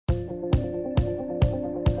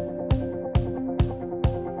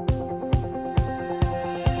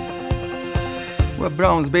Well,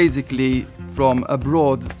 Browns basically, from a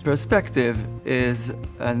broad perspective, is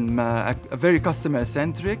a very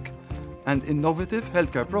customer-centric and innovative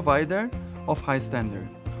healthcare provider of high standard.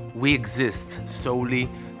 We exist solely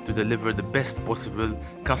to deliver the best possible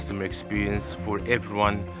customer experience for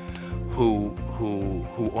everyone who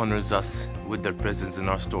honors us with their presence in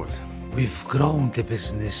our stores. We've grown the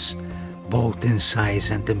business both in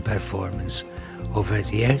size and in performance over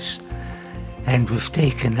the years, and we've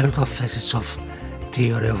taken a lot of facets of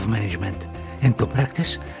theory of management into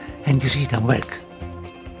practice, and you see them work.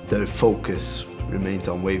 Their focus remains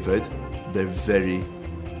unwavered. They're very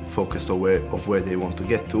focused on where they want to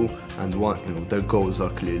get to, and their goals are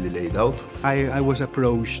clearly laid out. I was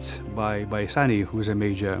approached by Sunny, who is a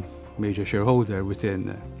major shareholder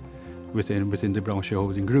within the Brown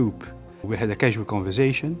shareholding group. We had a casual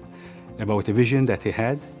conversation about a vision that he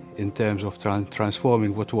had in terms of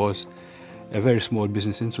transforming what was a very small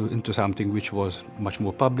business into something which was much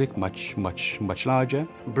more public, much larger.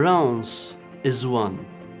 Browns is one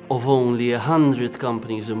of only 100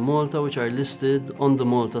 companies in Malta which are listed on the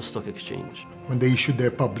Malta Stock Exchange. When they issued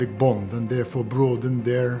their public bond and therefore broadened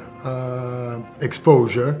their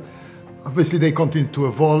exposure, obviously they continued to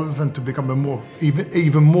evolve and to become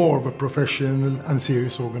even more of a professional and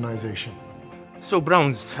serious organization. So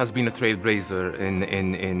Browns has been a trailblazer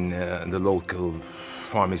in the local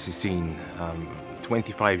pharmacy scene.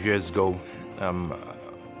 25 years ago,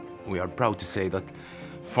 we are proud to say that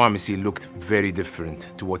pharmacy looked very different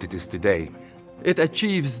to what it is today. It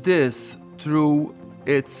achieves this through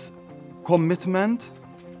its commitment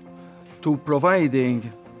to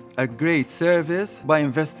providing a great service by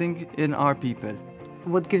investing in our people.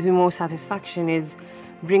 What gives me more satisfaction is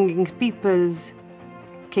bringing people's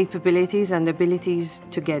capabilities and abilities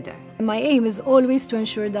together. My aim is always to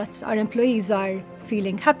ensure that our employees are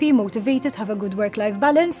feeling happy, motivated, have a good work-life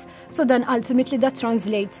balance, so then ultimately that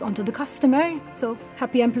translates onto the customer. So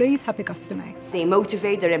happy employees, happy customer. They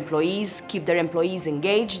motivate their employees, keep their employees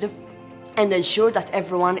engaged, and ensure that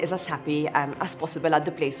everyone is as happy as possible at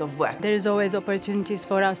the place of work. There is always opportunities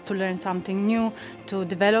for us to learn something new, to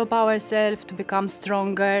develop ourselves, to become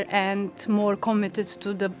stronger and more committed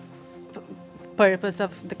to the purpose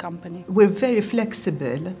of the company. We're very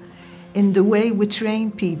flexible in the way we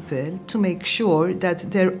train people to make sure that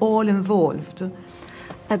they're all involved.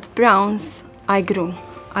 At Browns, I grew.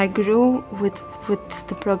 I grew with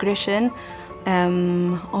the progression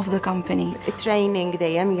of the company. Training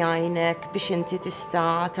dejjem jgħinek biex inti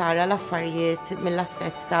tista' tara l-affarijiet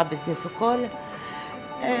mill-aspett ta' business ukoll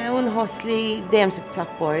u nħoss li dejjem sibt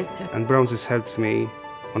support. And Browns has helped me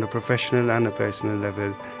on a professional and a personal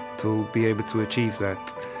level to be able to achieve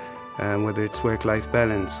that, whether it's work-life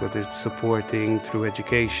balance, whether it's supporting through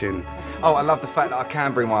education. Oh, I love the fact that I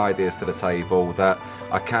can bring my ideas to the table, that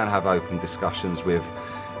I can have open discussions with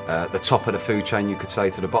the top of the food chain, you could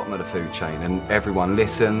say, to the bottom of the food chain, and everyone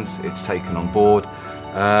listens, it's taken on board,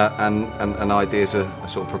 and ideas are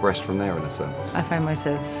sort of progressed from there in a sense. I find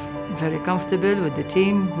myself very comfortable with the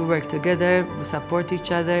team. We work together, we support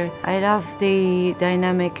each other. I love the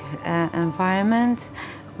dynamic environment.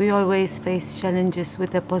 We always face challenges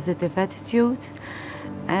with a positive attitude,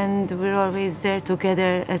 and we're always there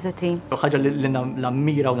together as a team. ħaġa li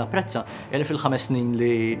nammira u napprezza jgħal fil-5 snin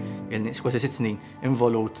li kważi 6 snin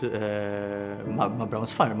involut ma'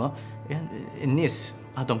 Browns Pharma, in-nies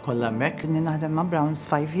għadhom kollha hemmhekk. Naħdem ma' Browns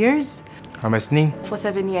 5 years. 5 snin. For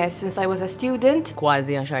 7 years since I was a student.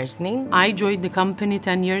 Kważi 10 snin. I joined the company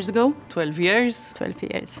 10 years ago. 12 years. 12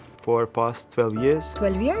 years. For past 12 years.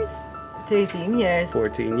 12 years. 13 years.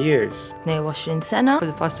 14 years. 22 sena. For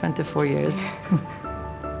the past 24 years.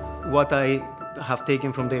 What I have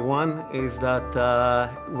taken from day one is that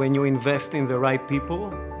when you invest in the right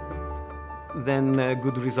people, then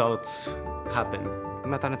good results happen.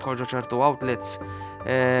 Meta nidħolġu ċertu outlets,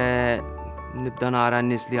 nibda nara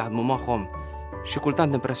n-nies li jaħdmu magħhom, xi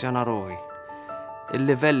kultant nimpressjona ruħi.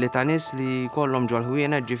 Il-livelli ta' nies li kollhom ġol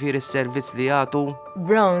ħwienet, ġifieri s-servizz li jagħtu.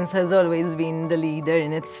 Browns has always been the leader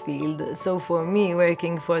in its field, so for me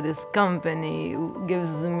working for this company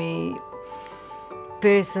gives me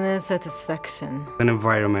personal satisfaction. An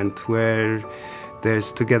environment where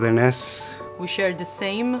there's togetherness. We share the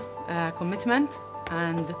same commitment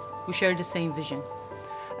and we share the same vision.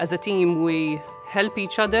 As a team, we help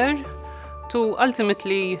each other to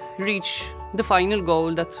ultimately reach the final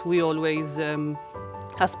goal that we always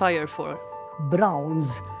aspire for.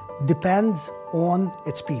 Browns depends on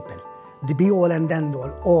its people. The be-all and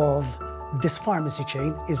end-all of this pharmacy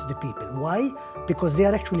chain is the people. Why? Because they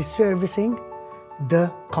are actually servicing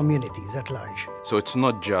the communities at large. So it's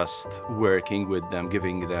not just working with them,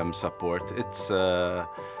 giving them support.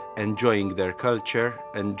 enjoying their culture,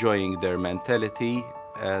 enjoying their mentality,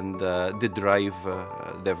 and the drive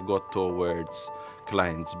they've got towards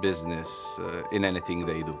clients' business in anything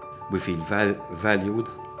they do. We feel valued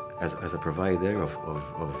as a provider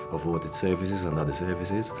of audit services and other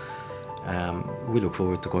services. We look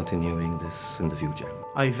forward to continuing this in the future.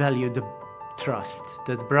 I value the trust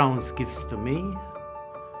that Browns gives to me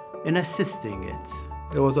in assisting it.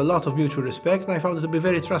 There was a lot of mutual respect, and I found it to be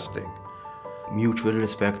very trusting. Mutual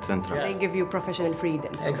respect and trust. They give you professional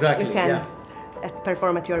freedom. So Exactly, you can yeah.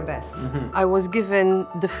 perform at your best. I was given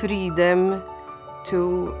the freedom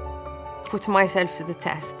to put myself to the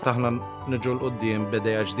test. Taħna niġu l-qoddim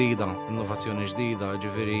b'idea ġdida, innovazzjoni ġdida,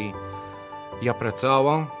 ġifieri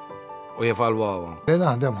japprezzawha u jevalwawha.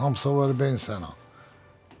 Naħdem 45 sena,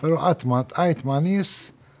 però qatt ma tqajt ma'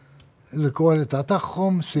 nies il-kwalità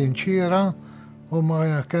tagħhom sinċira u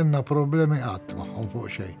ma kellna problemi qatt magħhom fuq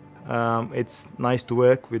xejn. It's nice to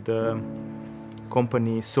work with a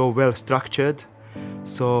company so well structured,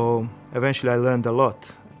 so eventually I learned a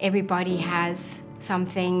lot. Everybody has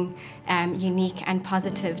something unique and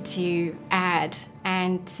positive to add,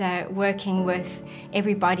 and working with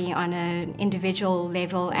everybody on an individual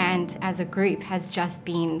level and as a group has just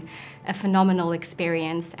been a phenomenal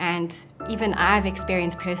experience, and even I've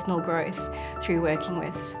experienced personal growth through working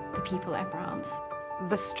with the people at Browns.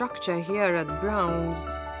 The structure here at Browns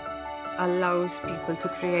allows people to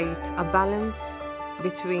create a balance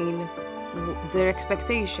between their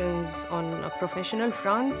expectations on a professional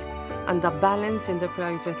front and a balance in their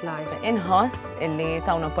private life. Inħoss illi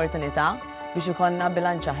tawna opportunità biex ikonna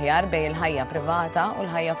bilanċ aħjar bejn il-ħajja privata u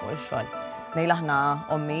l-ħajja fuq ix-xogħol. Nejn aħna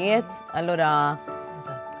ommijiet, allura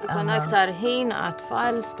Ikun aktar ħin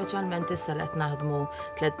għat-tfal, speċjalment issa li qed naħdmu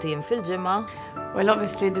 3 ijiem fil-ġimgħa. Well,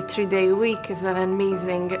 obviously the 3-day week is an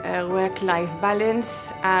amazing work-life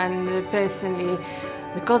balance, and personally,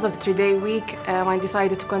 because of the 3-day week, I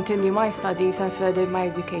decided to continue my studies and further my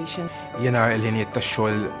education. Jena l-ħinijiet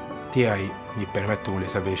tax-xogħol tiegħi jippermettu li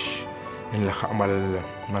sabiex inlaħħaq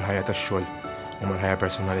mal-ħajja tax-xogħol u mal-ħajja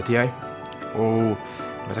personali tiegħi. U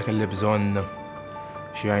meta kelli bżonn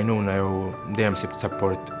xi għajnuna jew dejjem sibt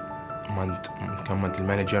support kemm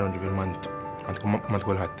il-manager u ġifier mand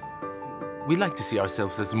kulħadd. We like to see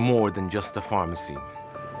ourselves as more than just a pharmacy.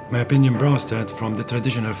 My opinion, Browns turned from the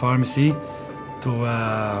traditional pharmacy to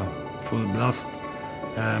a full-blast,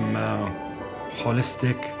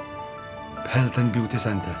 holistic health and beauty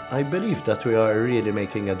center. I believe that we are really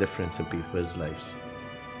making a difference in people's lives.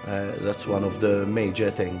 That's one of the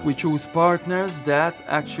major things. We choose partners that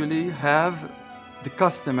actually have the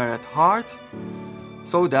customer at heart,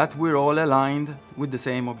 so that we're all aligned with the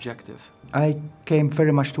same objective. I came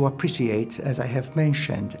very much to appreciate, as I have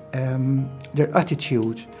mentioned, their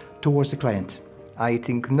attitude towards the client. I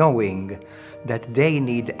think knowing that they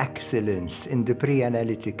need excellence in the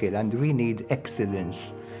pre-analytical and we need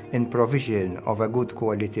excellence in provision of a good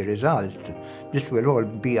quality result, this will all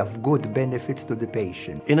be of good benefit to the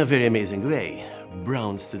patient. In a very amazing way,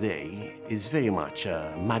 Browns today is very much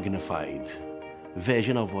a magnified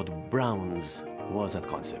version of what Browns was at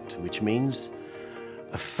concept, which means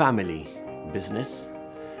a family business,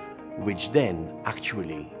 which then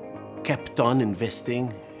actually kept on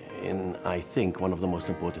investing in, I think, one of the most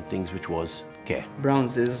important things, which was care.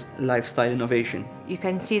 Browns is lifestyle innovation. You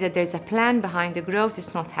can see that there's a plan behind the growth.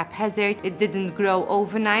 It's not haphazard. It didn't grow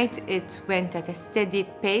overnight. It went at a steady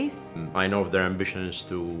pace. I know of their ambitions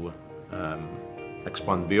to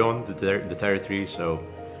expand beyond the territory, so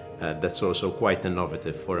that's also quite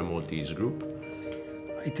innovative for a Maltese group.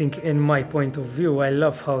 I think in my point of view, I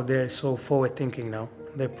love how they're so forward-thinking now.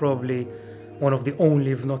 They're probably one of the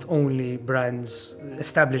only, if not only, brands,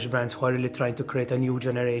 established brands who are really trying to create a new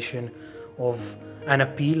generation of an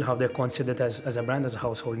appeal, how they're considered as a brand, as a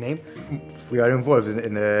household name. We are involved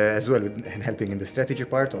as well in helping in the strategy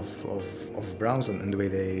part of Browns and the way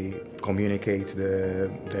they communicate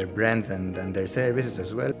their brands and their services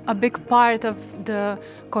as well. A big part of the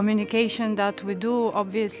communication that we do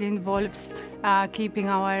obviously involves keeping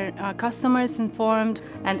our customers informed.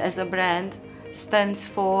 And as a brand, stands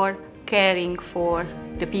for caring for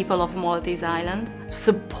the people of Maltese Island.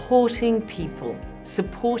 Supporting people,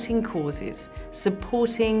 supporting causes,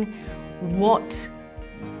 supporting what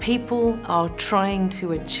people are trying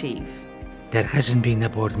to achieve. There hasn't been a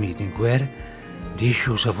board meeting where the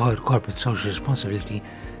issues of our corporate social responsibility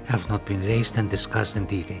have not been raised and discussed in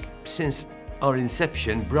detail. Since our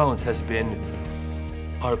inception, Browns has been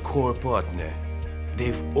our core partner.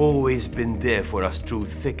 They've always been there for us through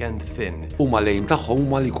thick and thin. Huma l-aim tagħhom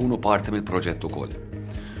huma li jkunu parti mill-proġett ukoll.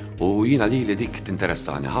 U jiena li dik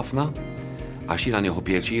tinteressani ħafna Għax jiena nieħu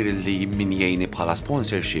pjaċir li min jgħinni bħala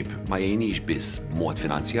sponsorship ma jgħinix biss b'mod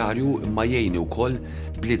finanzjarju, imma jgħinni wkoll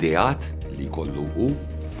bl-ideat li jkollu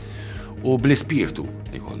u bl-ispirtu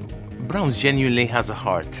li jkollu. Browns genuinely has a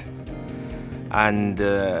heart. And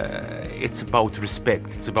it's about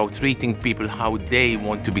respect. It's about treating people how they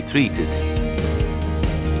want to be treated.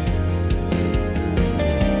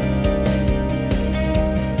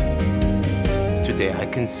 Today I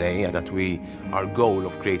can say that our goal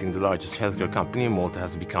of creating the largest healthcare company in Malta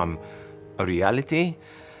has become a reality.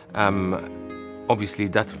 Obviously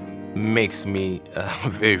that makes me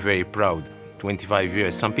very, very proud. 25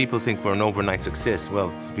 years. Some people think we're an overnight success.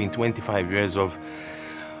 Well, it's been 25 years of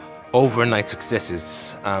overnight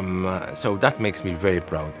successes. So that makes me very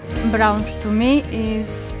proud. Browns to me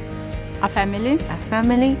is a family. A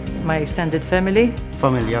family. My extended family.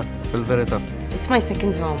 Familja, fil-verità. It's my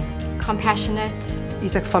second home. Compassionate.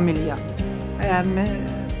 Isek familja.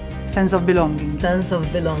 Sense of belonging. Sense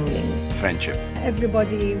of belonging. Friendship.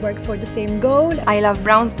 Everybody works for the same goal. I love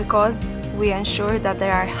Browns because we ensure that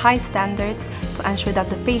there are high standards to ensure that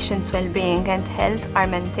the patient's well-being and health are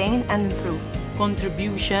maintained and improved.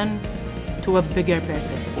 Contribution to a bigger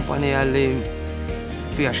purpose. Kumpanija li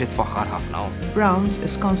fiha xi tfaħħar ħafna. Browns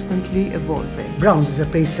is constantly evolving. Browns is a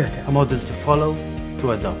pace setter. A model to follow,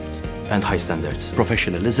 to adopt. And high standards.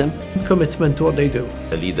 Professionalism. Commitment to what they do.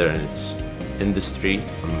 A leader in its industry.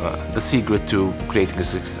 The secret to creating a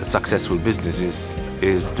successful business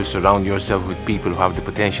is to surround yourself with people who have the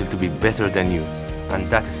potential to be better than you. And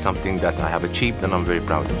that is something that I have achieved and I'm very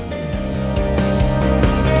proud of.